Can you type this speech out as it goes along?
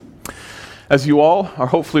As you all are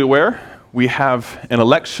hopefully aware, we have an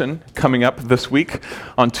election coming up this week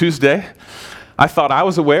on Tuesday. I thought I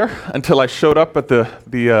was aware until I showed up at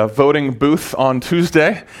the voting booth on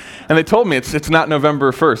Tuesday, and they told me it's not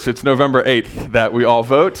November 1st, it's November 8th that we all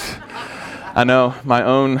vote. I know my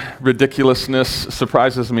own ridiculousness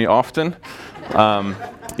surprises me often.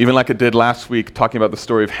 Even like it did last week, talking about the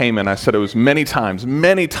story of Haman, I said it was many times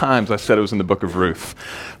I said it was in the book of Ruth.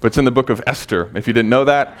 But it's in the book of Esther. If you didn't know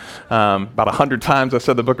that, about 100 times I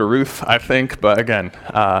said the book of Ruth, I think. But again,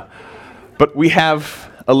 but we have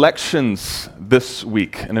elections this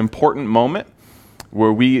week, an important moment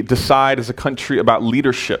where we decide as a country about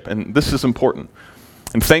leadership, and this is important.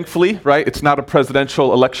 And thankfully, right, it's not a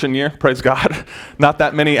presidential election year, praise God. Not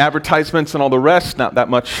that many advertisements and all the rest, not that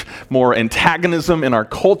much more antagonism in our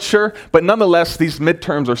culture, but nonetheless, these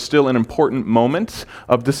midterms are still an important moment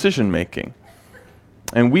of decision making.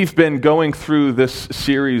 And we've been going through this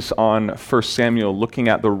series on 1 Samuel, looking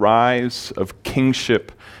at the rise of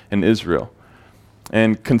kingship in Israel.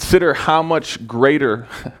 And consider how much greater,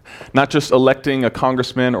 not just electing a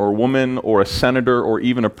congressman or a woman or a senator or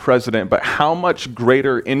even a president, but how much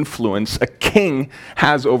greater influence a king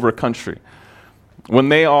has over a country. When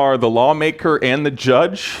they are the lawmaker and the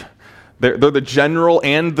judge, they're the general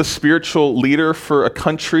and the spiritual leader for a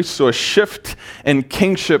country, so a shift in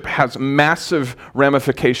kingship has massive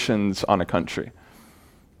ramifications on a country.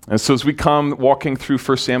 And so as we come walking through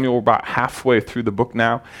 1 Samuel, we're about halfway through the book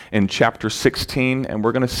now in chapter 16, and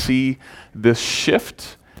we're going to see this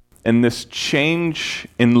shift and this change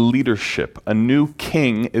in leadership. A new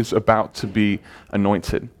king is about to be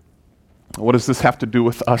anointed. What does this have to do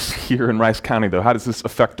with us here in Rice County, though? How does this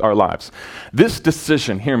affect our lives? This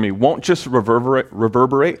decision, hear me, won't just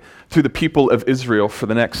reverberate through the people of Israel for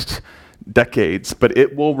the next decades, but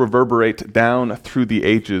it will reverberate down through the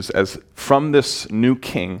ages, as from this new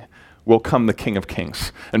king will come the King of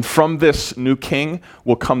Kings. And from this new king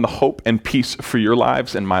will come the hope and peace for your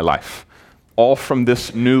lives and my life. All from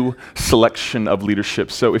this new selection of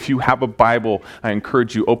leadership. So if you have a Bible, I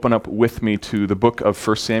encourage you, open up with me to the book of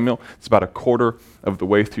 1 Samuel. It's about a quarter of the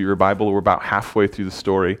way through your Bible. We're about halfway through the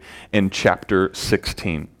story in chapter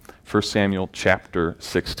 16. 1 Samuel chapter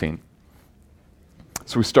 16.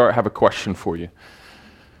 So we start, I have a question for you.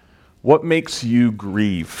 What makes you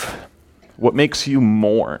grieve? What makes you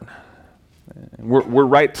mourn? We're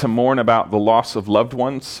right to mourn about the loss of loved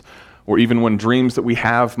ones, or even when dreams that we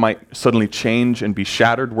have might suddenly change and be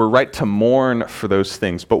shattered. We're right to mourn for those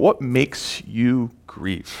things. But what makes you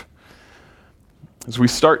grieve? As we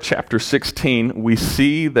start chapter 16, we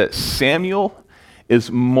see that Samuel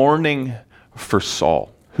is mourning for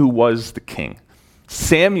Saul, who was the king.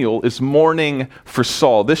 Samuel is mourning for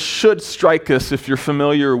Saul. This should strike us, if you're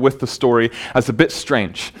familiar with the story, as a bit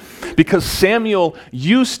strange, because Samuel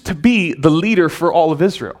used to be the leader for all of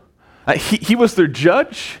Israel. He was their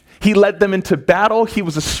judge. He led them into battle. He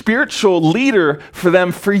was a spiritual leader for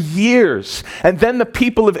them for years. And then the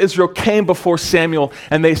people of Israel came before Samuel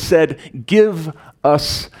and they said, "Give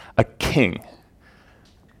us a king."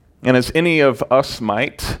 And as any of us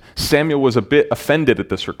might, Samuel was a bit offended at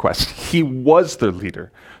this request. He was their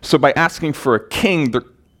leader. So by asking for a king, they're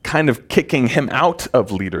kind of kicking him out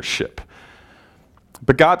of leadership.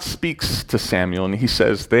 But God speaks to Samuel and he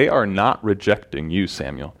says, they are not rejecting you,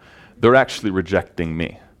 Samuel. They're actually rejecting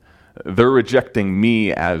me. They're rejecting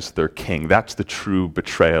me as their king. That's the true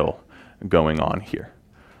betrayal going on here.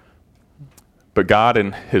 But God,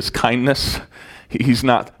 in his kindness, he's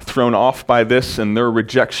not thrown off by this and their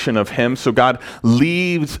rejection of him. So God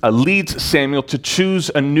leads Samuel to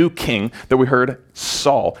choose a new king that we heard,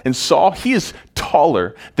 Saul. And Saul, he is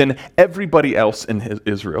taller than everybody else in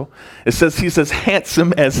Israel. It says he's as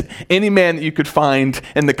handsome as any man that you could find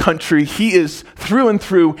in the country. He is through and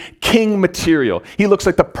through king material. He looks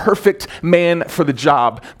like the perfect man for the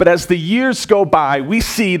job. But as the years go by, we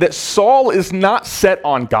see that Saul is not set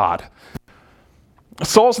on God.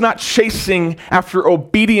 Saul's not chasing after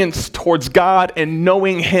obedience towards God and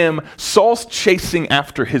knowing him. Saul's chasing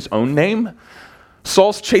after his own name.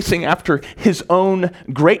 Saul's chasing after his own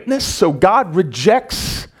greatness. So God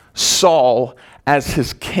rejects Saul as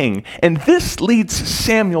his king. And this leads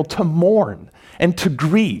Samuel to mourn and to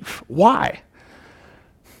grieve. Why?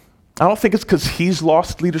 I don't think it's because he's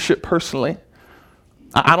lost leadership personally.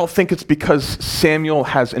 I don't think it's because Samuel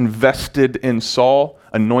has invested in Saul,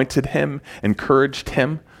 anointed him, encouraged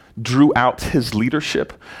him, drew out his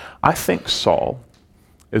leadership. I think Saul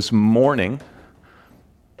is mourning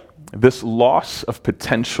this loss of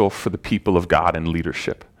potential for the people of God in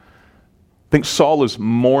leadership. I think Saul is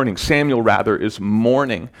mourning, Samuel rather, is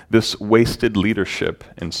mourning this wasted leadership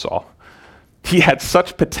in Saul. He had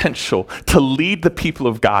such potential to lead the people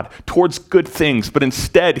of God towards good things, but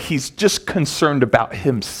instead he's just concerned about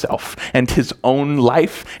himself and his own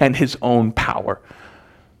life and his own power.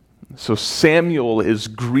 So Samuel is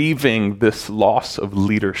grieving this loss of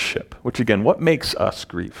leadership, which again, what makes us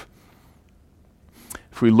grieve?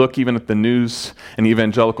 If we look even at the news and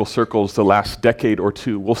evangelical circles the last decade or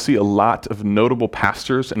two, we'll see a lot of notable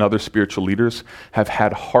pastors and other spiritual leaders have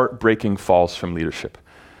had heartbreaking falls from leadership.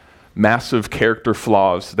 Massive character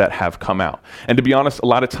flaws that have come out. And to be honest, a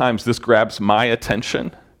lot of times this grabs my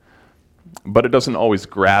attention, but it doesn't always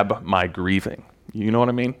grab my grieving. You know what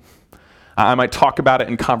I mean? I might talk about it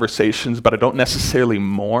in conversations, but I don't necessarily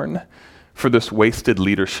mourn for this wasted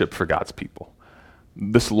leadership for God's people,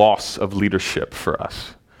 this loss of leadership for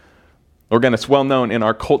us. Or again, it's well known in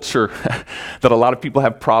our culture that a lot of people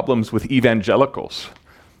have problems with evangelicals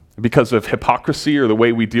because of hypocrisy or the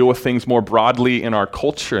way we deal with things more broadly in our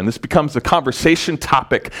culture. And this becomes a conversation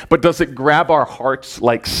topic, but does it grab our hearts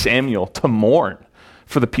like Samuel to mourn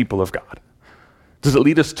for the people of God? Does it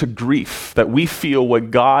lead us to grief, that we feel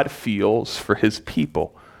what God feels for his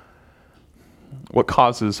people? What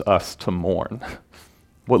causes us to mourn?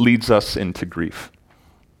 What leads us into grief?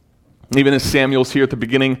 Even as Samuel's here at the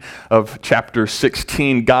beginning of chapter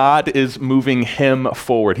 16, God is moving him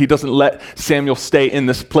forward. He doesn't let Samuel stay in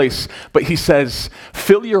this place, but he says,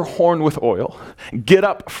 fill your horn with oil. Get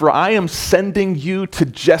up, for I am sending you to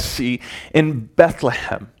Jesse in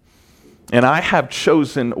Bethlehem. And I have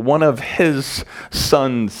chosen one of his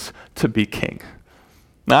sons to be king.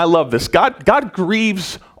 Now, I love this. God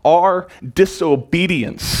grieves our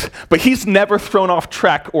disobedience, but he's never thrown off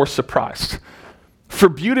track or surprised. For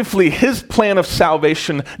beautifully, his plan of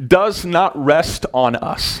salvation does not rest on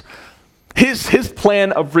us. His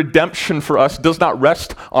plan of redemption for us does not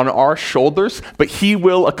rest on our shoulders, but he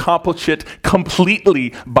will accomplish it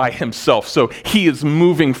completely by himself. So he is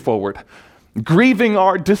moving forward, grieving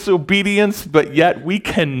our disobedience, but yet we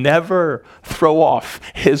can never throw off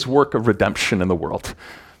his work of redemption in the world.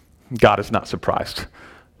 God is not surprised.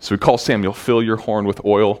 So we call Samuel, fill your horn with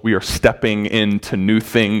oil. We are stepping into new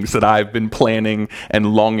things that I've been planning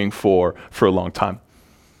and longing for a long time.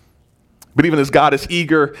 But even as God is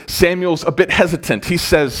eager, Samuel's a bit hesitant. He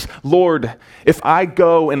says, Lord, if I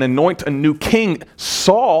go and anoint a new king,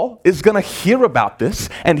 Saul is going to hear about this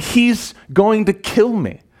and he's going to kill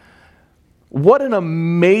me. What an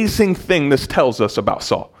amazing thing this tells us about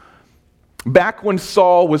Saul. Back when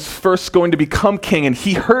Saul was first going to become king and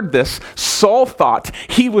he heard this, Saul thought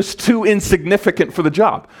he was too insignificant for the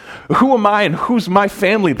job. Who am I and who's my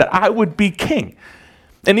family that I would be king?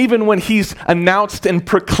 And even when he's announced and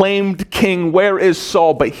proclaimed king, where is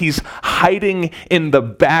Saul? But he's hiding in the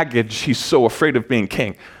baggage. He's so afraid of being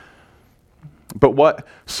king. But what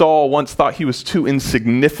Saul once thought he was too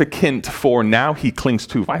insignificant for, now he clings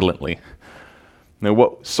to violently. Now,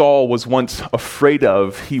 what Saul was once afraid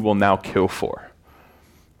of, he will now kill for.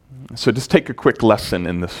 So just take a quick lesson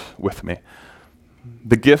in this with me.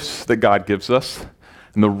 The gifts that God gives us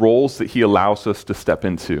and the roles that he allows us to step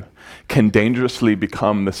into can dangerously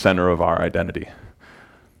become the center of our identity.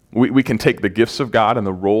 We can take the gifts of God and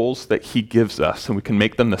the roles that he gives us, and we can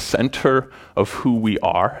make them the center of who we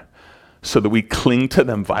are, so that we cling to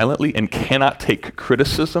them violently and cannot take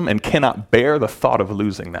criticism and cannot bear the thought of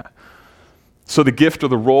losing that. So the gift or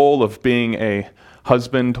the role of being a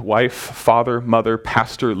husband, wife, father, mother,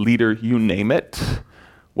 pastor, leader, you name it,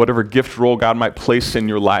 whatever gift role God might place in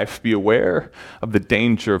your life, be aware of the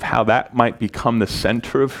danger of how that might become the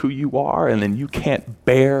center of who you are, and then you can't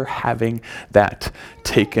bear having that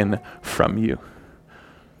taken from you.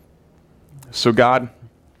 So God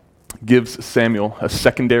gives Samuel a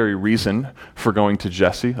secondary reason for going to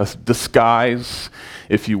Jesse, a disguise,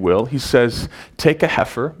 if you will. He says, take a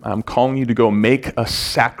heifer. I'm calling you to go make a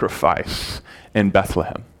sacrifice in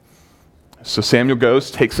Bethlehem. So Samuel goes,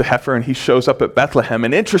 takes a heifer, and he shows up at Bethlehem.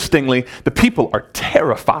 And interestingly, the people are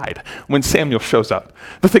terrified when Samuel shows up.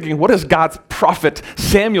 They're thinking, what is God's prophet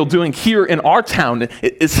Samuel doing here in our town?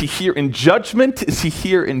 Is he here in judgment? Is he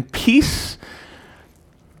here in peace?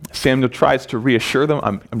 Samuel tries to reassure them,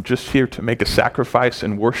 I'm just here to make a sacrifice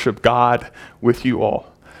and worship God with you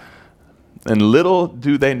all. And little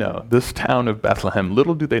do they know, this town of Bethlehem,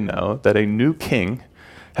 little do they know that a new king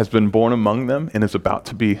has been born among them and is about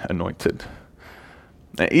to be anointed.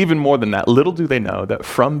 And even more than that, little do they know that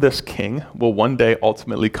from this king will one day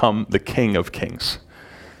ultimately come the King of Kings.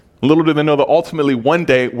 Little do they know that ultimately one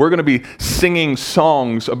day we're going to be singing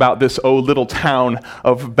songs about this little town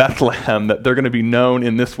of Bethlehem, that they're going to be known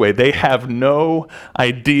in this way. They have no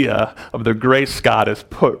idea of the grace God has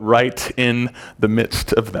put right in the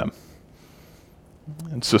midst of them.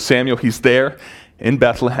 And so Samuel, he's there in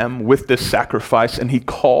Bethlehem with this sacrifice, and he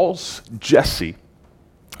calls Jesse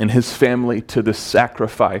and his family to this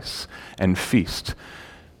sacrifice and feast.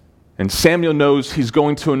 And Samuel knows he's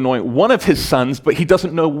going to anoint one of his sons, but he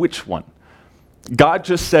doesn't know which one. God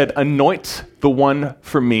just said, anoint the one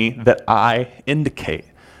for me that I indicate.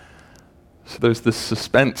 So there's this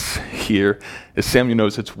suspense here as Samuel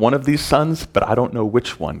knows it's one of these sons, but I don't know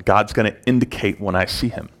which one. God's going to indicate when I see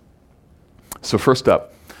him. So first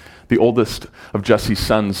up, the oldest of Jesse's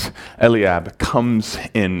sons, Eliab, comes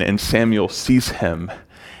in, and Samuel sees him.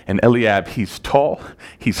 And Eliab, he's tall,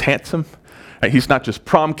 he's handsome. He's not just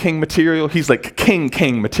prom king material, he's like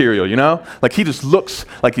king material, you know? Like he just looks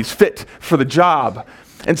like he's fit for the job.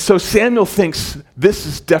 And so Samuel thinks, this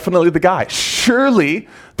is definitely the guy. Surely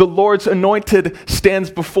the Lord's anointed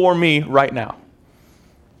stands before me right now.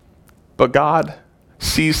 But God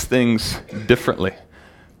sees things differently.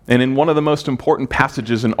 And in one of the most important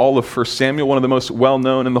passages in all of 1 Samuel, one of the most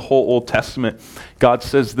well-known in the whole Old Testament, God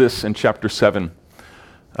says this in chapter 7,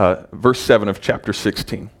 verse 7 of chapter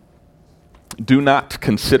 16. Do not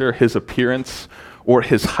consider his appearance or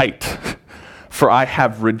his height, for I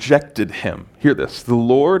have rejected him. Hear this. The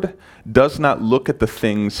Lord does not look at the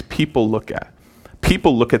things people look at.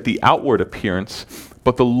 People look at the outward appearance,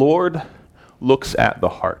 but the Lord looks at the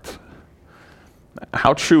heart.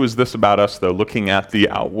 How true is this about us, though, looking at the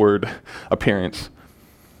outward appearance?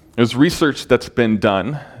 There's research that's been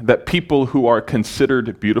done that people who are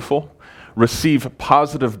considered beautiful receive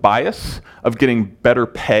positive bias of getting better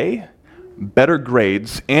pay, better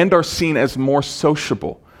grades, and are seen as more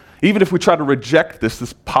sociable. Even if we try to reject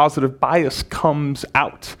this positive bias comes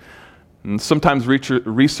out. And sometimes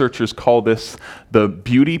researchers call this the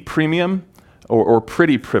beauty premium or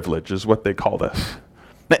pretty privilege is what they call this.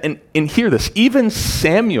 And hear this, even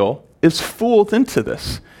Samuel is fooled into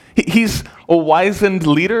this. He's a wizened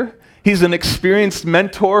leader. He's an experienced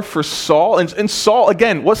mentor for Saul. And Saul,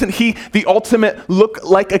 again, wasn't he the ultimate look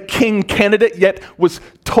like a king candidate, yet was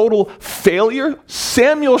total failure?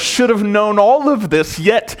 Samuel should have known all of this,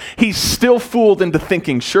 yet he's still fooled into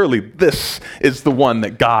thinking, surely this is the one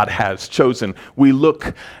that God has chosen. We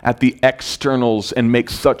look at the externals and make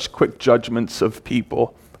such quick judgments of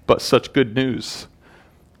people, but such good news.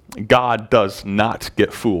 God does not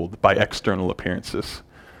get fooled by external appearances.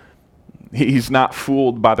 He's not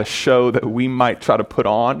fooled by the show that we might try to put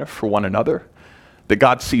on for one another. That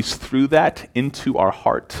God sees through that into our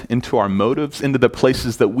heart, into our motives, into the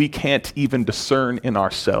places that we can't even discern in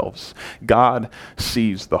ourselves. God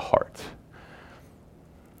sees the heart.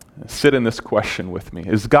 Sit in this question with me.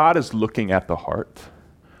 As God is looking at the heart,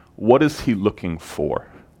 what is he looking for?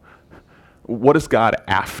 What is God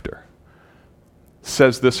after? It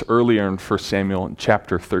says this earlier in 1 Samuel in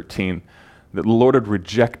chapter 13, that the Lord had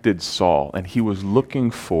rejected Saul, and he was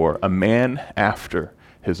looking for a man after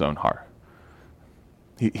his own heart.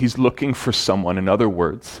 He's looking for someone, in other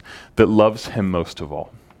words, that loves him most of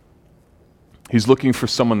all. He's looking for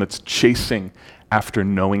someone that's chasing after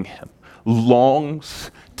knowing him,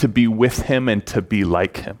 longs to be with him and to be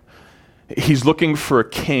like him. He's looking for a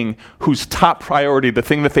king whose top priority, the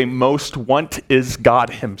thing that they most want, is God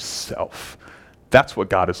himself. That's what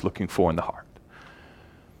God is looking for in the heart.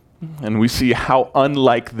 And we see how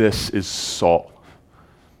unlike this is Saul.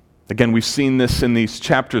 Again, we've seen this in these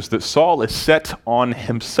chapters, that Saul is set on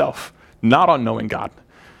himself, not on knowing God.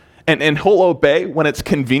 And he'll obey when it's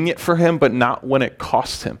convenient for him, but not when it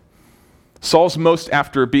costs him. Saul's most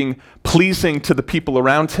after being pleasing to the people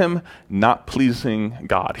around him, not pleasing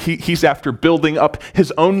God. He's after building up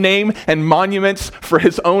his own name and monuments for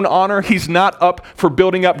his own honor. He's not up for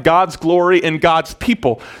building up God's glory and God's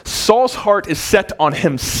people. Saul's heart is set on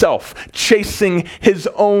himself, chasing his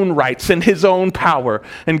own rights and his own power.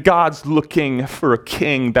 And God's looking for a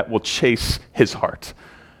king that will chase his heart.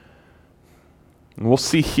 And we'll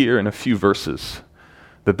see here in a few verses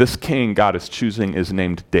that this king God is choosing is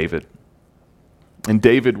named David. And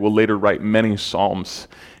David will later write many psalms.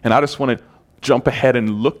 And I just want to jump ahead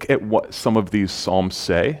and look at what some of these psalms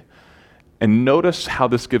say. And notice how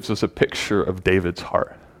this gives us a picture of David's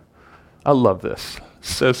heart. I love this. It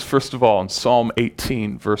says, first of all, in Psalm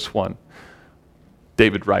 18, verse 1,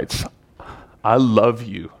 David writes, I love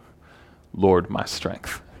you, Lord, my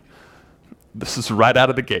strength. This is right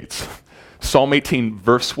out of the gates. Psalm 18,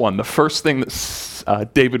 verse 1, the first thing that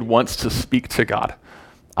David wants to speak to God.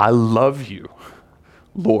 I love you,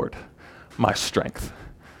 Lord, my strength.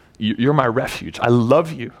 You're my refuge. I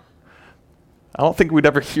love you. I don't think we'd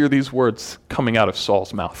ever hear these words coming out of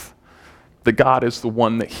Saul's mouth. That God is the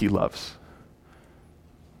one that he loves.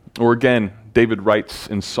 Or again, David writes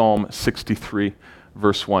in Psalm 63,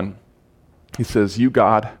 verse 1, He says, "You,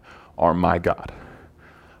 God, are my God.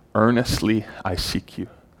 Earnestly I seek you."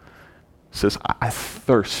 He says, I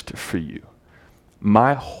thirst for you.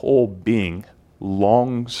 My whole being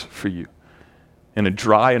longs for you in a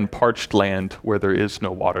dry and parched land where there is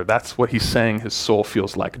no water. That's what he's saying his soul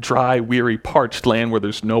feels like. Dry, weary, parched land where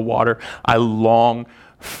there's no water. I long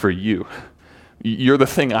for you. You're the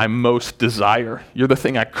thing I most desire. You're the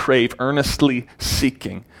thing I crave, earnestly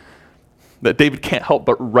seeking. That David can't help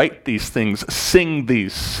but write these things, sing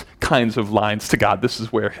these kinds of lines to God. This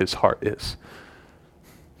is where his heart is.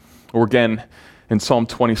 Or again, in Psalm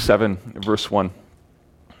 27, verse 1,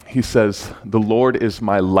 he says, "The Lord is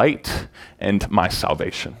my light and my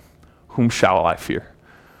salvation. Whom shall I fear?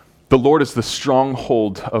 The Lord is the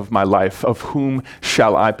stronghold of my life. Of whom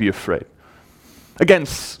shall I be afraid?" Again,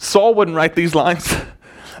 Saul wouldn't write these lines.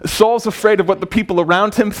 Saul's afraid of what the people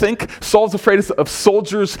around him think. Saul's afraid of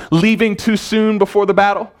soldiers leaving too soon before the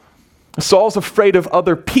battle. Saul's afraid of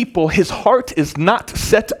other people. His heart is not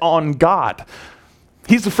set on God.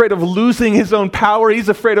 He's afraid of losing his own power. He's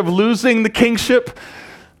afraid of losing the kingship.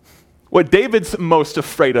 What David's most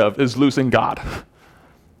afraid of is losing God.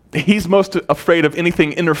 He's most afraid of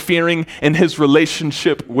anything interfering in his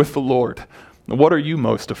relationship with the Lord. What are you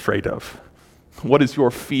most afraid of? What is your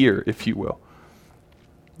fear, if you will?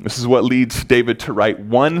 This is what leads David to write,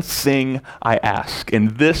 "One thing I ask,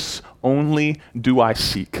 and this only do I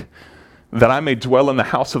seek, that I may dwell in the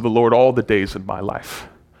house of the Lord all the days of my life,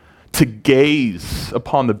 to gaze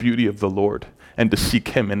upon the beauty of the Lord and to seek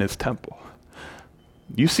him in his temple."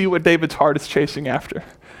 You see what David's heart is chasing after?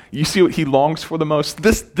 You see what he longs for the most?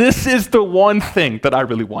 This is the one thing that I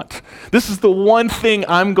really want. This is the one thing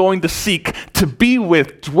I'm going to seek, to be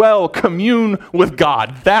with, dwell, commune with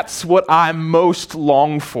God. That's what I most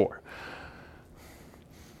long for.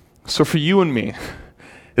 So for you and me,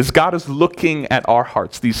 as God is looking at our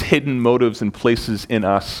hearts, these hidden motives and places in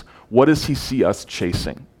us, what does he see us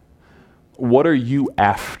chasing? What are you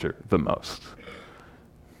after the most?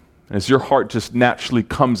 As your heart just naturally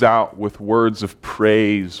comes out with words of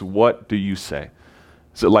praise, what do you say?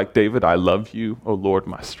 Is it like David, "I love you, O Lord,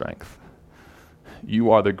 my strength.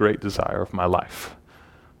 You are the great desire of my life.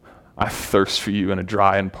 I thirst for you in a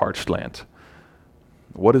dry and parched land."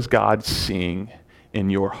 What is God seeing in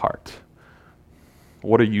your heart?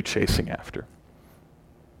 What are you chasing after?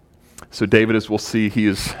 So David, as we'll see, he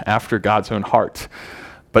is after God's own heart.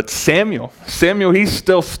 But Samuel, he's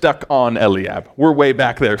still stuck on Eliab. We're way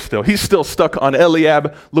back there still. He's still stuck on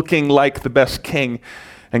Eliab, looking like the best king.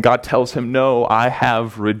 And God tells him, "No, I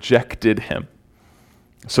have rejected him."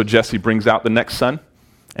 So Jesse brings out the next son,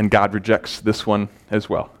 and God rejects this one as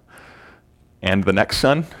well. And the next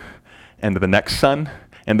son, and the next son,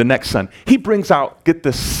 and the next son. He brings out, get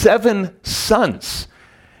this, 7 sons.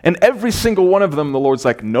 And every single one of them, the Lord's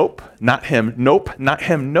like, "Nope, not him. Nope, not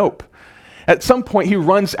him. Nope." At some point, he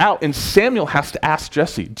runs out, and Samuel has to ask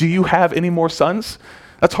Jesse, "Do you have any more sons?"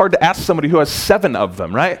 That's hard to ask somebody who has 7 of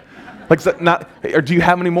them, right? Like, is that not, or do you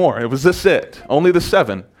have any more? Was this it? Only the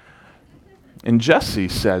 7? And Jesse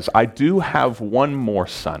says, "I do have one more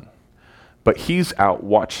son, but he's out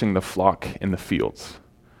watching the flock in the fields."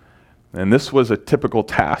 And this was a typical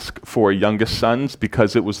task for youngest sons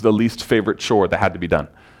because it was the least favorite chore that had to be done.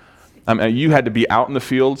 You had to be out in the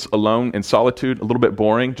fields alone in solitude, a little bit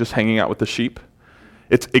boring, just hanging out with the sheep.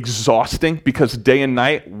 It's exhausting because day and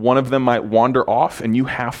night, one of them might wander off and you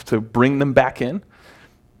have to bring them back in.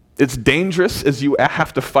 It's dangerous as you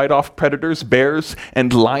have to fight off predators, bears,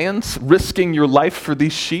 and lions, risking your life for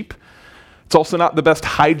these sheep. It's also not the best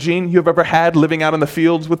hygiene you've ever had living out in the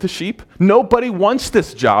fields with the sheep. Nobody wants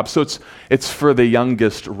this job, so it's for the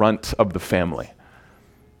youngest runt of the family.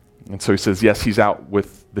 And so he says, yes, he's out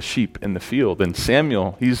with the sheep in the field. And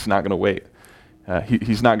Samuel, he's not going to wait.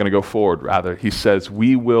 He's not going to go forward, rather. He says,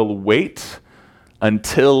 "We will wait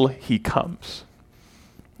until he comes."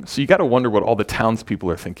 So you got to wonder what all the townspeople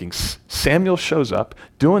are thinking. Samuel shows up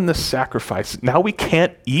doing this sacrifice. Now we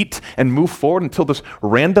can't eat and move forward until this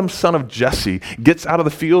random son of Jesse gets out of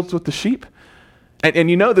the fields with the sheep.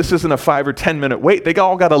 And you know this isn't a 5 or 10 minute wait. They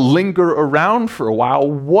all got to linger around for a while.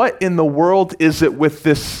 What in the world is it with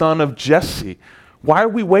this son of Jesse? Why are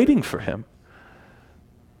we waiting for him?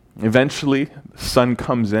 Eventually, the son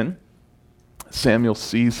comes in. Samuel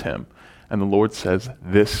sees him, and the Lord says,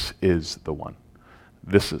 "This is the one.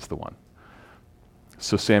 This is the one."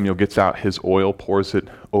 So Samuel gets out his oil, pours it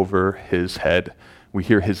over his head. We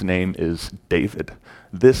hear his name is David.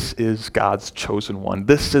 This is God's chosen one.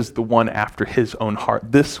 This is the one after his own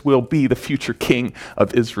heart. This will be the future king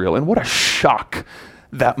of Israel. And what a shock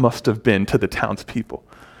that must have been to the townspeople.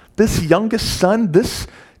 This youngest son, this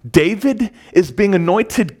David is being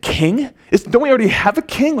anointed king? Don't we already have a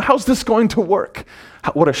king? How's this going to work?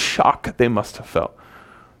 What a shock they must have felt.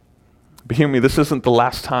 But hear me, this isn't the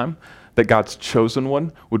last time that God's chosen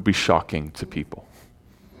one would be shocking to people.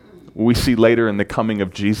 We see later in the coming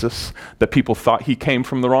of Jesus that people thought he came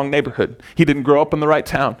from the wrong neighborhood. He didn't grow up in the right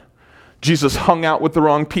town. Jesus hung out with the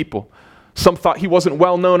wrong people. Some thought he wasn't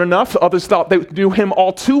well known enough. Others thought they knew him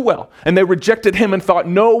all too well. And they rejected him and thought,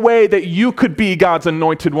 no way that you could be God's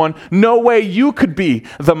anointed one. No way you could be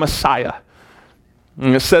the Messiah.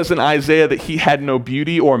 And it says in Isaiah that he had no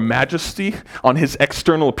beauty or majesty on his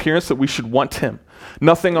external appearance that we should want him.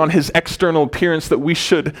 Nothing on his external appearance that we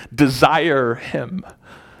should desire him.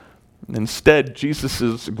 Instead,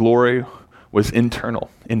 Jesus' glory was internal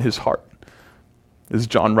in his heart. As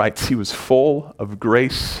John writes, he was full of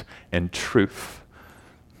grace and truth.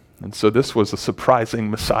 And so this was a surprising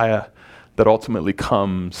Messiah that ultimately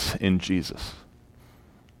comes in Jesus.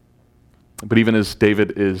 But even as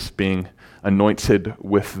David is being anointed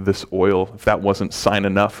with this oil, if that wasn't sign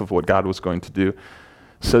enough of what God was going to do, it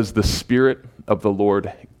says the Spirit of the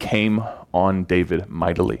Lord came on David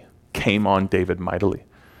mightily. Came on David mightily.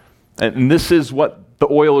 And this is what the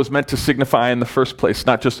oil is meant to signify in the first place,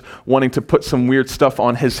 not just wanting to put some weird stuff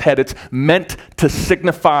on his head. It's meant to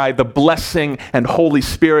signify the blessing and Holy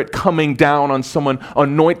Spirit coming down on someone,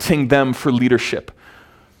 anointing them for leadership.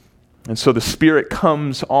 And so the Spirit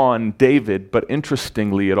comes on David, but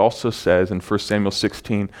interestingly, it also says in 1 Samuel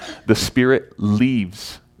 16, the Spirit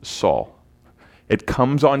leaves Saul. It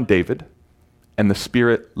comes on David, and the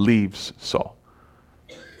Spirit leaves Saul.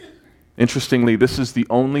 Interestingly, this is the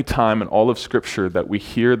only time in all of Scripture that we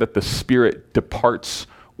hear that the Spirit departs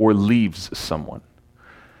or leaves someone.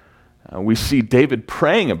 We see David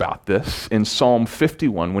praying about this in Psalm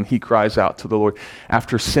 51 when he cries out to the Lord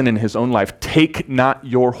after sin in his own life, "Take not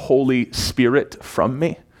your Holy Spirit from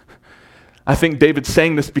me." I think David's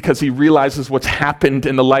saying this because he realizes what's happened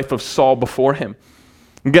in the life of Saul before him.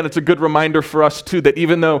 Again, it's a good reminder for us too that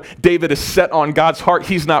even though David is set on God's heart,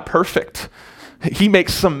 he's not perfect. He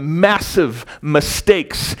makes some massive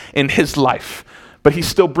mistakes in his life, but he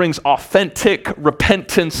still brings authentic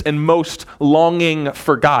repentance and most longing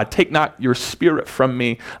for God. Take not your spirit from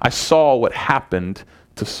me. I saw what happened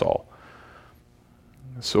to Saul.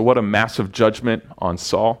 So what a massive judgment on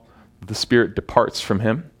Saul. The Spirit departs from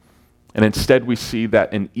him, and instead we see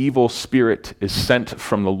that an evil spirit is sent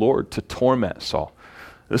from the Lord to torment Saul.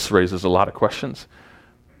 This raises a lot of questions.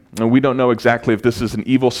 And we don't know exactly if this is an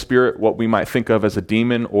evil spirit, what we might think of as a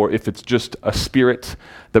demon, or if it's just a spirit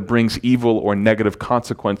that brings evil or negative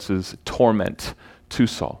consequences, torment to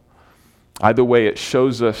Saul. Either way, it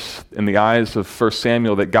shows us in the eyes of 1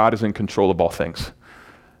 Samuel that God is in control of all things.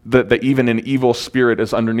 That even an evil spirit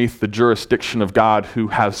is underneath the jurisdiction of God who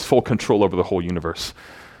has full control over the whole universe.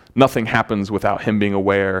 Nothing happens without him being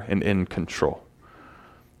aware and in control.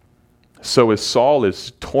 So as Saul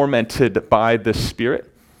is tormented by this spirit,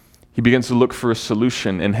 he begins to look for a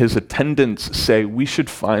solution, and his attendants say, we should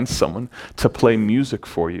find someone to play music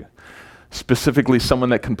for you. Specifically, someone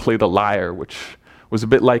that can play the lyre, which was a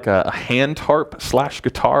bit like a hand harp /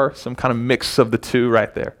 guitar, some kind of mix of the two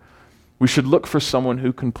right there. We should look for someone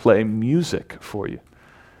who can play music for you.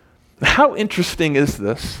 How interesting is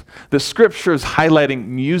this? The Scripture is highlighting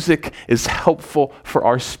music is helpful for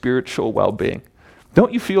our spiritual well-being.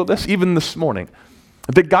 Don't you feel this even this morning?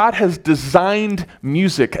 That God has designed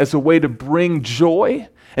music as a way to bring joy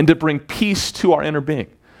and to bring peace to our inner being,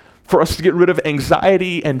 for us to get rid of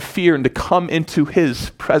anxiety and fear and to come into His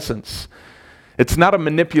presence. It's not a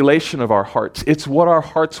manipulation of our hearts. It's what our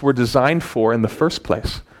hearts were designed for in the first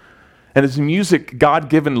place. And as music,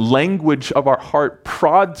 God-given language of our heart,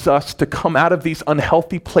 prods us to come out of these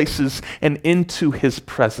unhealthy places and into His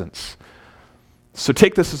presence. So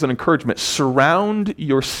take this as an encouragement. Surround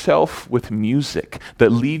yourself with music that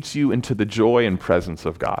leads you into the joy and presence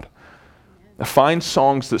of God. Find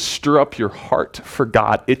songs that stir up your heart for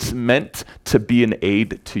God. It's meant to be an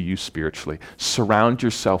aid to you spiritually. Surround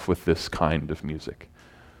yourself with this kind of music.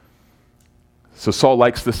 So Saul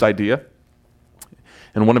likes this idea.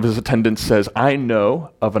 And one of his attendants says, I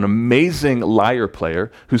know of an amazing lyre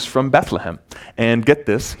player who's from Bethlehem. And get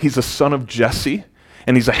this, he's a son of Jesse.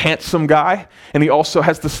 And he's a handsome guy, and he also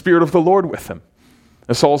has the Spirit of the Lord with him.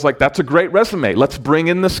 And Saul's like, that's a great resume. Let's bring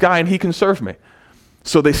in this guy, and he can serve me.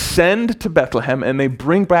 So they send to Bethlehem, and they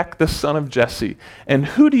bring back the son of Jesse. And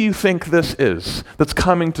who do you think this is that's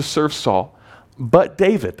coming to serve Saul? But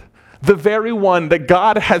David, the very one that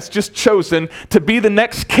God has just chosen to be the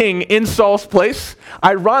next king in Saul's place.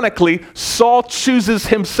 Ironically, Saul chooses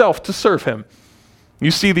himself to serve him. You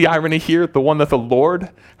see the irony here, the one that the Lord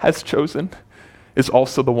has chosen? is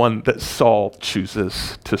also the one that Saul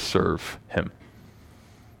chooses to serve him.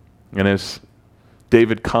 And as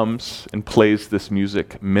David comes and plays this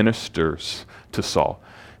music, ministers to Saul.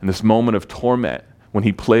 In this moment of torment, when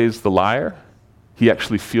he plays the lyre, he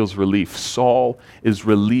actually feels relief. Saul is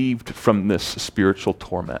relieved from this spiritual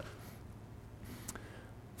torment.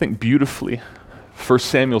 I think beautifully, 1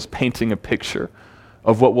 Samuel's painting a picture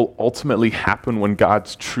of what will ultimately happen when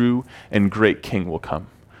God's true and great king will come.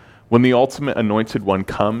 When the ultimate anointed one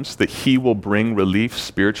comes, that he will bring relief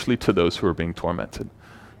spiritually to those who are being tormented.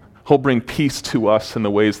 He'll bring peace to us in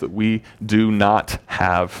the ways that we do not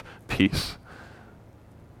have peace.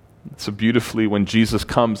 So beautifully, when Jesus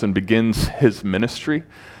comes and begins his ministry,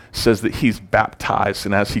 says that he's baptized,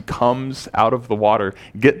 and as he comes out of the water,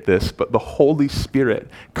 get this, but the Holy Spirit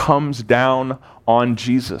comes down on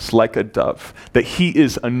Jesus like a dove, that he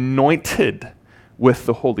is anointed with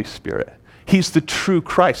the Holy Spirit. He's the true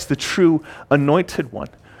Christ, the true anointed one.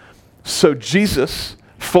 So Jesus,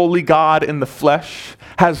 fully God in the flesh,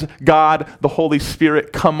 has God, the Holy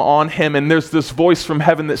Spirit, come on him, and there's this voice from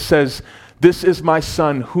heaven that says, "This is my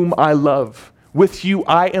Son, whom I love. With you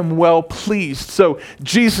I am well pleased." So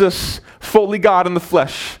Jesus, fully God in the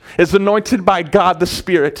flesh, is anointed by God the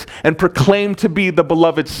Spirit and proclaimed to be the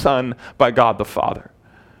beloved Son by God the Father.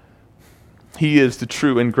 He is the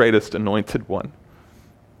true and greatest anointed one.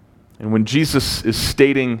 And when Jesus is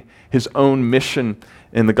stating his own mission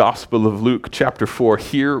in the Gospel of Luke chapter 4,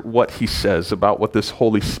 hear what he says about what this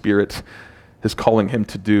Holy Spirit is calling him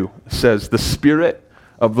to do. It says, "The Spirit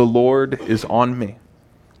of the Lord is on me,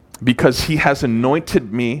 because he has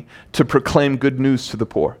anointed me to proclaim good news to the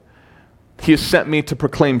poor. He has sent me to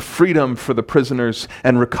proclaim freedom for the prisoners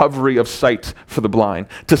and recovery of sight for the blind,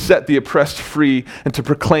 to set the oppressed free and to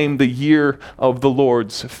proclaim the year of the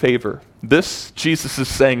Lord's favor." This, Jesus is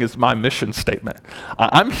saying, is my mission statement.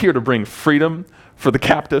 I'm here to bring freedom for the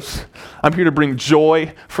captives. I'm here to bring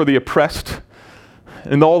joy for the oppressed.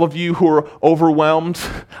 And all of you who are overwhelmed,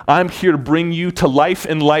 I'm here to bring you to life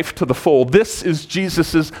and life to the full. This is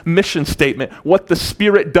Jesus' mission statement, what the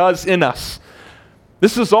Spirit does in us.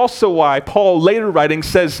 This is also why Paul, later writing,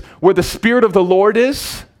 says, where the Spirit of the Lord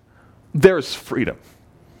is, there's freedom.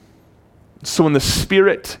 So when the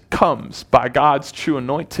Spirit comes by God's true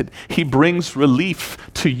anointed, he brings relief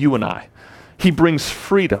to you and I. He brings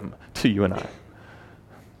freedom to you and I.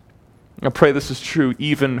 I pray this is true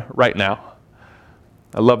even right now.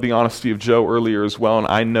 I love the honesty of Joe earlier as well, and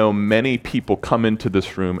I know many people come into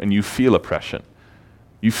this room and you feel oppression.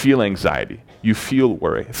 You feel anxiety. You feel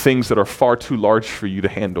worry, things that are far too large for you to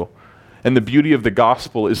handle. And the beauty of the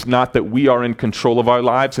gospel is not that we are in control of our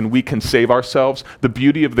lives and we can save ourselves. The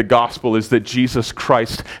beauty of the gospel is that Jesus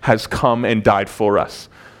Christ has come and died for us.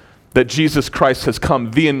 That Jesus Christ has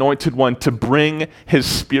come, the anointed one, to bring his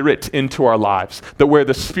Spirit into our lives. That where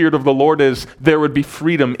the Spirit of the Lord is, there would be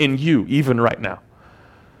freedom in you, even right now.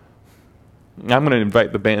 I'm going to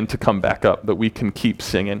invite the band to come back up, that we can keep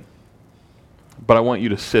singing. But I want you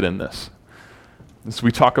to sit in this. As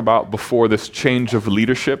we talk about before this change of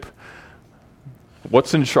leadership,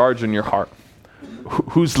 what's in charge in your heart?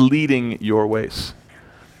 Who's leading your ways?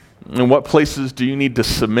 In what places do you need to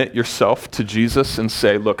submit yourself to Jesus and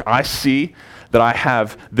say, look, I see that I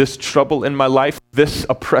have this trouble in my life, this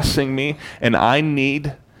oppressing me, and I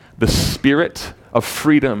need the Spirit of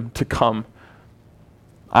freedom to come.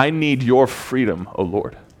 I need your freedom, O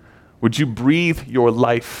Lord. Would you breathe your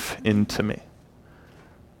life into me?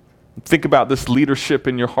 Think about this leadership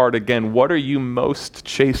in your heart again. What are you most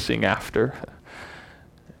chasing after?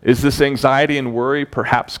 Is this anxiety and worry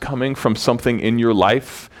perhaps coming from something in your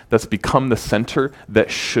life that's become the center that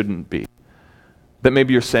shouldn't be? That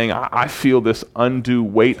maybe you're saying, I feel this undue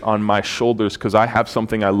weight on my shoulders because I have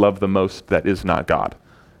something I love the most that is not God.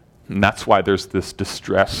 And that's why there's this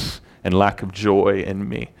distress and lack of joy in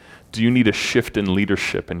me. Do you need a shift in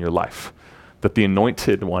leadership in your life? That the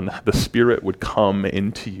anointed one, the Spirit, would come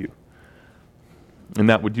into you. And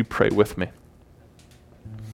that, would you pray with me?